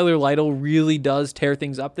unless Tyler Lytle really does tear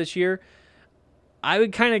things up this year, I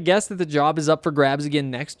would kind of guess that the job is up for grabs again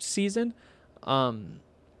next season. But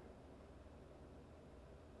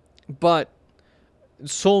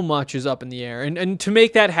so much is up in the air. And to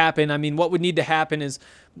make that happen, I mean, what would need to happen is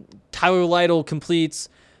Tyler Lytle completes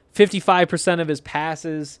 55% of his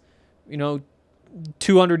passes,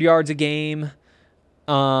 200 yards a game.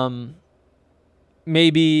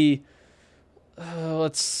 Maybe,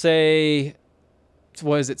 let's say,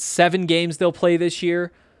 7 games they'll play this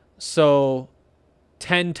year? So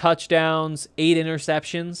 10 touchdowns, 8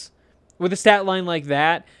 interceptions. With a stat line like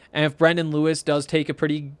that, and if Brendan Lewis does take a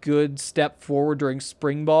pretty good step forward during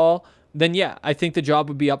spring ball, then yeah, I think the job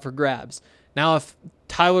would be up for grabs. Now, if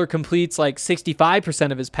Tyler completes like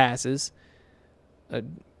 65% of his passes,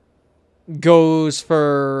 goes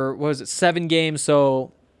for, 7 games,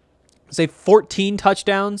 so say 14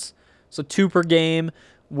 touchdowns, so 2 per game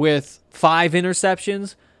with 5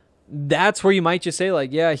 interceptions, that's where you might just say,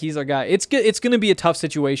 like, yeah, he's our guy. It's going to be a tough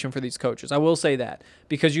situation for these coaches. I will say that,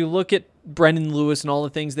 because you look at Brendan Lewis and all the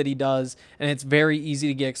things that he does, and it's very easy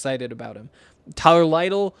to get excited about him. Tyler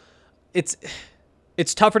Lytle, it's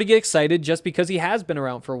tougher to get excited just because he has been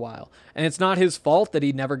around for a while. And it's not his fault that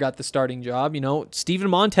he never got the starting job. Steven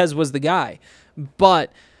Montez was the guy.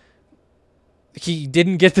 But he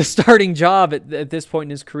didn't get the starting job at this point in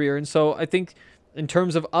his career. And so I think in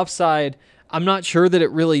terms of upside, I'm not sure that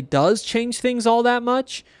it really does change things all that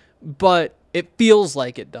much, but it feels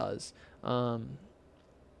like it does.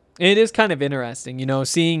 It is kind of interesting,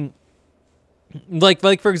 seeing like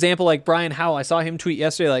for example, like Brian Howell. I saw him tweet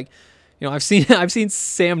yesterday, like, I've seen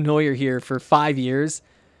Sam Neuer here for 5 years.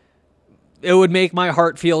 It would make my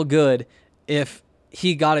heart feel good if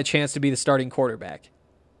he got a chance to be the starting quarterback.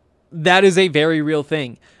 That is a very real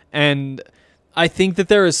thing. And I think that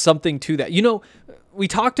there is something to that. We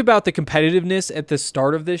talked about the competitiveness at the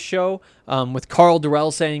start of this show, with Carl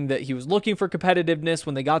Durrell saying that he was looking for competitiveness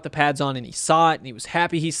when they got the pads on, and he saw it and he was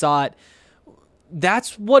happy he saw it.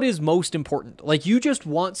 That's what is most important. Like, you just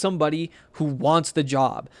want somebody who wants the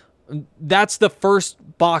job. That's the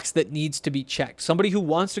first box that needs to be checked. Somebody who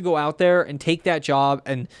wants to go out there and take that job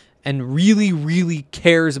and really, really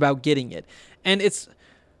cares about getting it. And it's,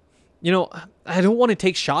 I don't want to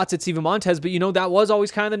take shots at Steven Montez, but, that was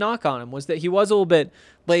always kind of the knock on him, was that he was a little bit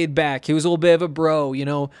laid back. He was a little bit of a bro,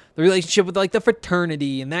 the relationship with, like, the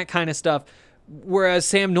fraternity and that kind of stuff. Whereas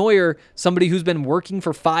Sam Neuer, somebody who's been working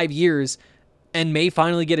for 5 years and may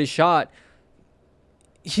finally get his shot,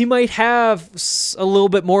 he might have a little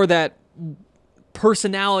bit more of that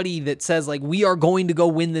personality that says, like, we are going to go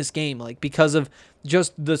win this game, like, because of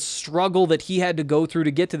just the struggle that he had to go through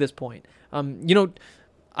to get to this point.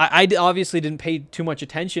 I obviously didn't pay too much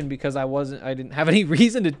attention because I didn't have any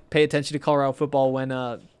reason to pay attention to Colorado football when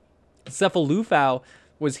Sefo Lufau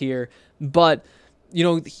was here. But,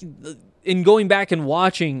 in going back and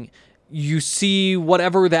watching, you see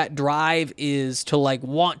whatever that drive is to, like,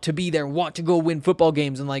 want to be there, want to go win football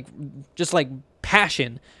games, and, like, just, like,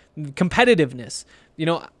 passion, competitiveness.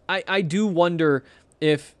 I do wonder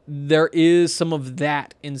if there is some of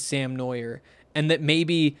that in Sam Neuer, and that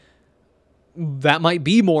maybe that might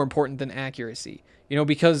be more important than accuracy.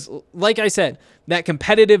 Because, like I said, that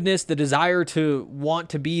competitiveness, the desire to want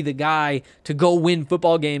to be the guy to go win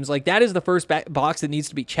football games, like, that is the first box that needs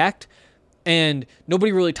to be checked. And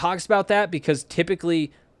nobody really talks about that because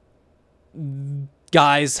typically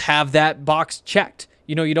guys have that box checked.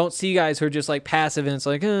 You don't see guys who are just, like, passive, and it's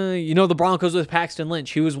like, the Broncos with Paxton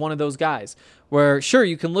Lynch. He was one of those guys where, sure,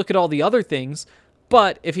 you can look at all the other things,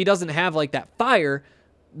 but if he doesn't have, like, that fire,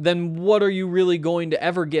 then what are you really going to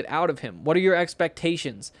ever get out of him? What are your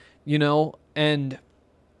expectations? And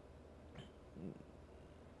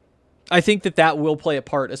I think that will play a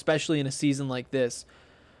part, especially in a season like this.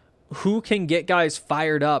 Who can get guys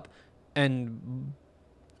fired up and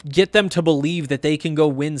get them to believe that they can go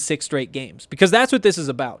win 6 straight games? Because that's what this is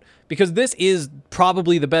about. Because this is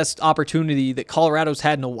probably the best opportunity that Colorado's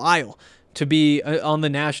had in a while to be on the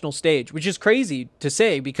national stage, which is crazy to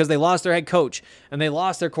say because they lost their head coach and they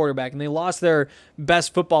lost their quarterback and they lost their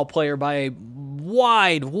best football player by a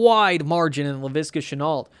wide margin in Laviska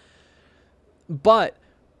Shenault. But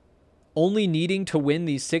only needing to win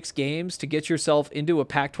these 6 games to get yourself into a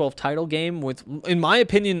Pac-12 title game with, in my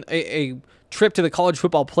opinion, a trip to the college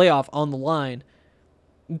football playoff on the line,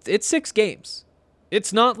 it's 6 games.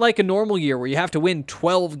 It's not like a normal year where you have to win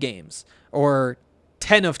 12 games or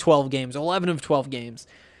 10 of 12 games, 11 of 12 games.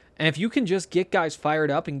 And if you can just get guys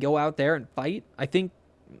fired up and go out there and fight, I think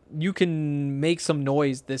you can make some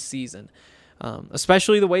noise this season,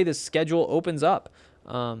 especially the way the schedule opens up.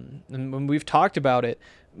 And when we've talked about it,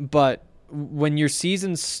 but when your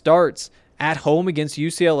season starts at home against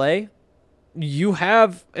UCLA, you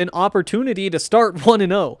have an opportunity to start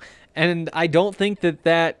 1-0. And I don't think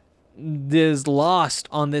that is lost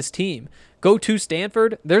on this team. Go to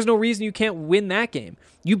Stanford. There's no reason you can't win that game.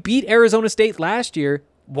 You beat Arizona State last year.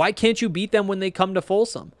 Why can't you beat them when they come to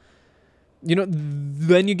Folsom?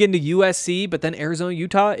 Then you get into USC, but then Arizona,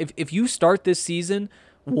 Utah. If you start this season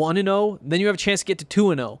 1-0, then you have a chance to get to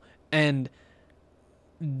 2-0. And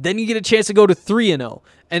then you get a chance to go to 3-0.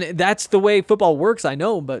 And that's the way football works, I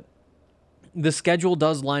know, but the schedule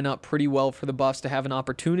does line up pretty well for the Buffs to have an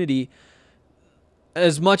opportunity.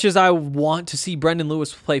 As much as I want to see Brendan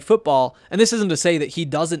Lewis play football, and this isn't to say that he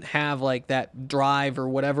doesn't have, like, that drive or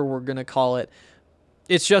whatever we're going to call it.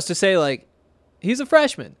 It's just to say, like, he's a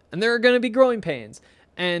freshman and there are going to be growing pains.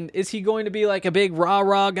 And is he going to be like a big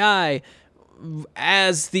rah-rah guy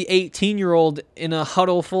as the 18-year-old in a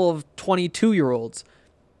huddle full of 22-year-olds?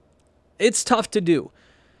 It's tough to do.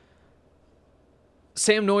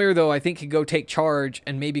 Sam Neuer, though, I think could go take charge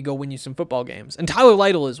and maybe go win you some football games. And Tyler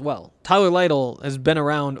Lytle as well. Tyler Lytle has been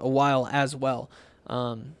around a while as well.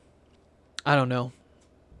 I don't know.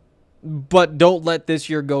 But don't let this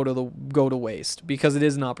year go to waste because it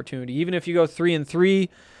is an opportunity. Even if you go 3-3,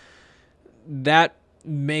 that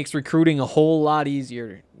makes recruiting a whole lot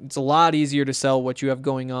easier. It's a lot easier to sell what you have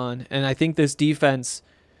going on. And I think this defense,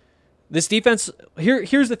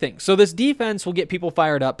 here's the thing. So this defense will get people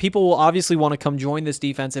fired up. People will obviously want to come join this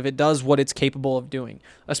defense if it does what it's capable of doing,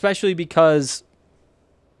 especially because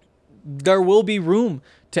there will be room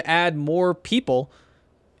to add more people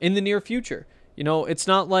in the near future. You know, it's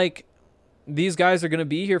not like these guys are going to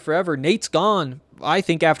be here forever. Nate's gone, I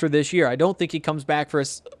think, after this year. I don't think he comes back for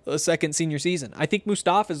a second senior season. I think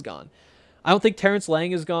Mustafa's gone. I don't think Terrence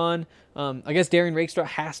Lang is gone. I guess Darian Rakestraw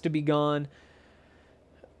has to be gone.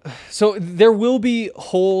 So there will be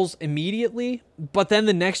holes immediately, but then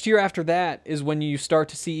the next year after that is when you start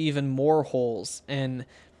to see even more holes. And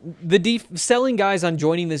selling guys on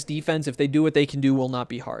joining this defense, if they do what they can do, will not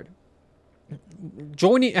be hard.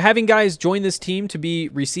 Having guys join this team to be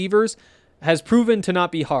receivers has proven to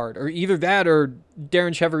not be hard, or either that or Darren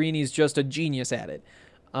Cheverini is just a genius at it.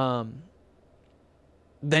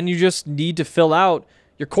 Then you just need to fill out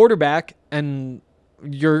your quarterback, and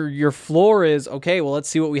your floor is, okay, well, let's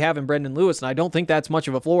see what we have in Brendan Lewis. And I don't think that's much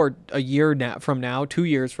of a floor a year from now, 2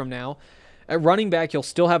 years from now. At running back, you'll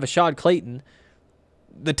still have Ashad Clayton.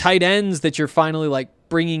 The tight ends that you're finally like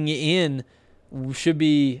bringing in should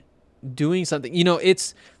be doing something. You know,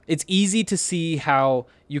 it's easy to see how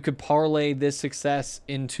you could parlay this success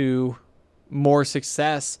into more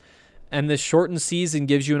success, and this shortened season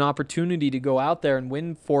gives you an opportunity to go out there and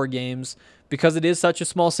win 4 games because it is such a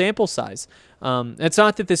small sample size. It's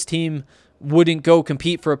not that this team wouldn't go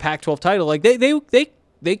compete for a Pac-12 title. Like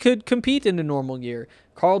they could compete in a normal year.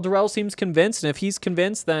 Carl Durrell seems convinced, and if he's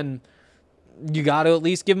convinced, then you got to at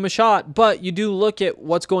least give him a shot. But you do look at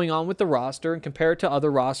what's going on with the roster and compare it to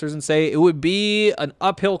other rosters and say it would be an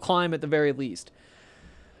uphill climb at the very least.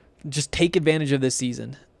 Just take advantage of this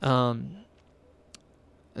season and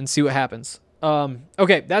see what happens.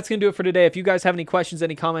 Okay, that's going to do it for today. If you guys have any questions,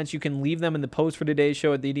 any comments, you can leave them in the post for today's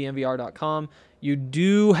show at thednvr.com. You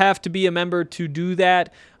do have to be a member to do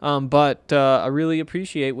that, but I really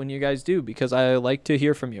appreciate when you guys do because I like to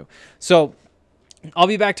hear from you. So I'll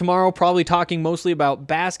be back tomorrow, probably talking mostly about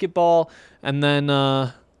basketball, and then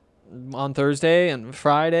on Thursday and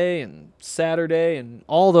Friday and Saturday and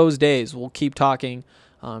all those days we'll keep talking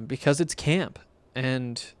because it's camp,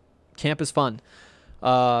 and camp is fun.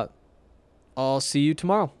 I'll see you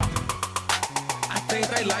tomorrow. I think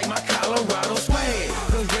they like my Colorado swag,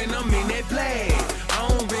 'cause when I'm in that flag, I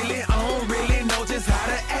don't really know just how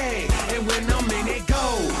to act. And when I'm in that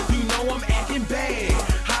goal, you know I'm acting bad.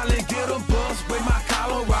 Holla, get a bus with my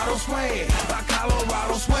Colorado swag. My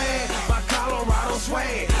Colorado swag, my Colorado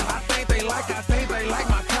swag. I think they like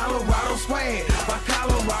my Colorado swag. My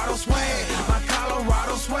Colorado swag, my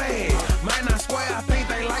Colorado swag. Man, I swear, I think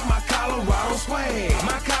they like my Colorado swag.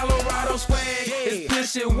 My Colorado swag is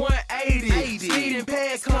pushing 180. Speeding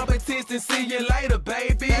past competition, see you later,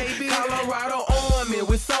 baby. Colorado Army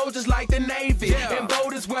with soldiers like the Navy. And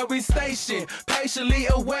boat is where we station, patiently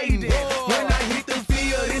awaiting. When I hit the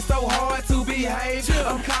field, it's so hard to behave.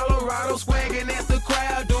 I'm Colorado swagging as the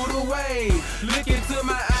crowd do the wave. Look into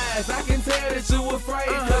my eyes, I can tell that you afraid.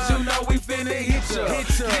 'Cause you know we finna hit ya.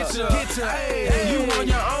 Hey, you on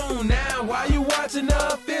your own now, why you watching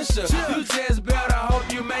the official? You just better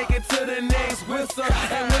hope you make it to the next whistle.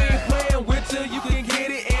 And we ain't playing with you, you can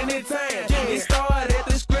get it anytime. It started at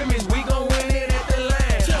the scrimmage, we gon' win it at the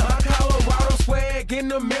line. My Colorado swag in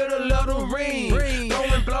the middle of the ring.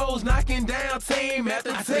 Throwing blows, knocking down team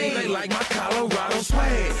after team. I think they like my Colorado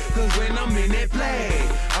swag, 'cause when I'm in that flag,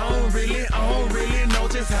 I don't really know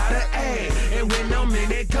just how to act. And when I'm in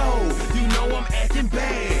that goal, you know I'm acting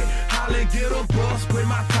bad. Holla, get a bus with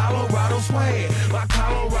my Colorado swag. My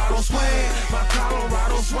Colorado swag, my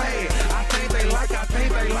Colorado swag. I think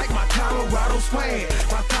they like my Colorado swag.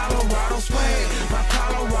 My Colorado swag, my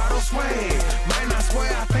Colorado swag. Man, I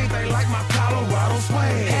swear, I think they like my Colorado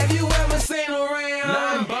swag. Have you ever seen around?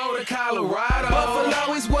 Nothing but Colorado.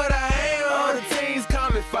 Buffalo is what I am. All the teams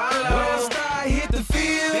come and follow. When I start hit the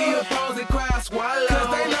field, the opposing crowd swallow. 'Cause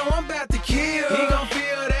they know I'm about to kill. He gon'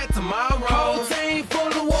 feel that tomorrow. Whole team full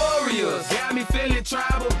of warriors. Got me feeling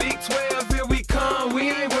tribal. Big 12, here we come.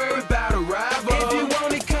 We ain't worried about a rival. If you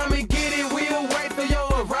want it, come and get it. We'll wait for your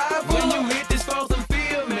arrival. When you hit this frozen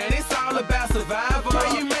field, man, it's all about survival.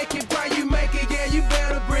 Pray you make it, yeah, you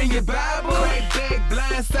better bring your Bible. Crack back,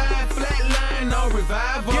 blind side, flat line, no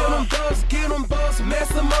revival. Get them bucks, mess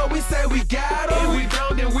them up, we say we got them. If we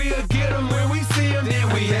don't, then we'll get them. When we see them, then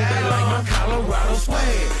we have them. Like my Colorado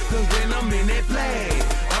swag, 'cause when I'm in that flag,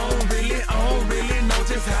 I don't really know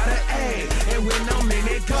just how to act. And when I'm in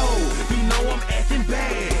that goal, you know I'm acting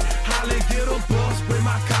bad. Holla, get a bus with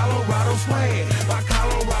my Colorado swag. My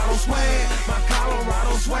Colorado swag, my Colorado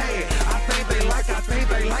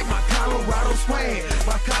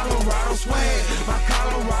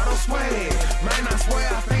swag. Man, I swear,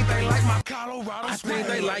 I think they like my Colorado swag. I think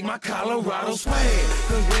they like my Colorado swag.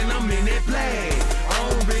 Cause when I'm in that flag, I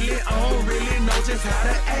don't really know just how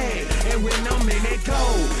to act. And when I'm in that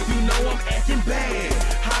gold, you know I'm acting bad.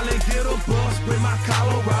 Holly get a bus with my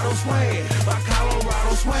Colorado swag. My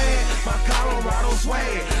Colorado swag, my Colorado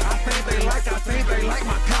swag. I think they like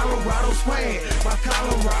my Colorado swag. My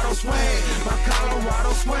Colorado swag, my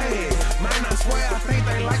Colorado swag. Man, I swear, I think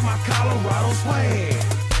they like my Colorado swag.